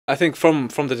I think from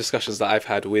the discussions that I've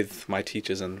had with my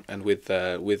teachers and with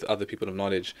other people of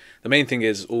knowledge, the main thing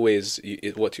is always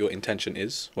what your intention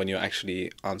is when you're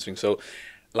actually answering. So,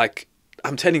 like,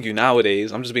 I'm telling you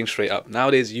nowadays, I'm just being straight up.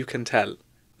 Nowadays, you can tell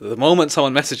the moment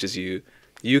someone messages you,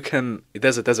 you can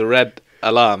there's a red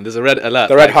alarm, there's a red alert,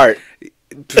 The red heart.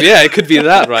 Yeah, it could be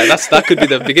that, right? That could be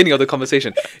the beginning of the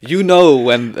conversation. You know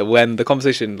when the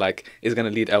conversation like is gonna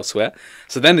lead elsewhere.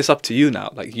 So then it's up to you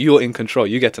now. Like, you're in control.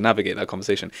 You get to navigate that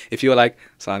conversation. If you're like,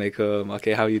 "Assalamu alaikum,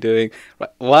 okay, how are you doing?"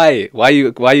 Right,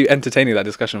 why are you entertaining that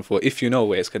discussion for if you know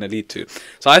where it's gonna lead to?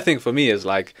 So I think for me is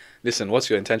like, listen, what's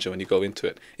your intention when you go into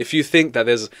it? If you think that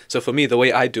so for me, the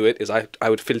way I do it is I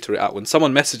would filter it out. When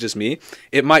someone messages me,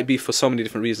 it might be for so many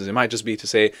different reasons. It might just be to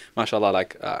say, mashallah,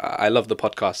 like, I love the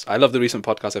podcast. I love the recent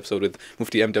podcast episode with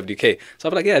Mufti MWK. So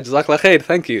I'll be like, yeah, Jazakallah khair,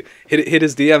 thank you. Hit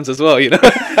his DMs as well, you know.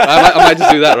 I might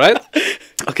just do that, right?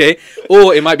 Okay.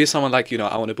 Or it might be someone like,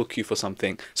 I want to book you for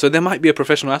something. So there might be a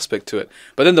professional aspect to it.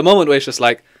 But then the moment where it's just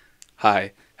like,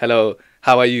 hi, hello,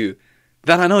 how are you?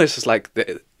 Then I know it's just like,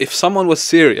 if someone was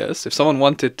serious, if someone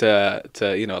wanted to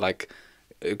like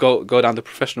go down the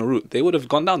professional route, they would have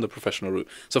gone down the professional route.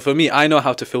 So for me, I know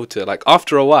how to filter. Like,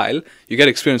 after a while, you get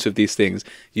experience with these things.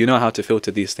 You know how to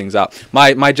filter these things out.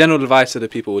 My general advice to the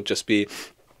people would just be,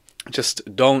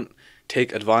 just don't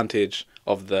take advantage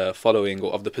of the following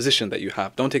or of the position that you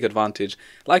have. Don't take advantage.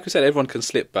 Like we said, everyone can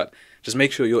slip, but just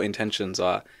make sure your intentions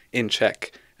are in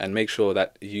check and make sure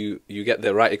that you get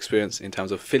the right experience in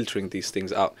terms of filtering these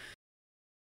things out.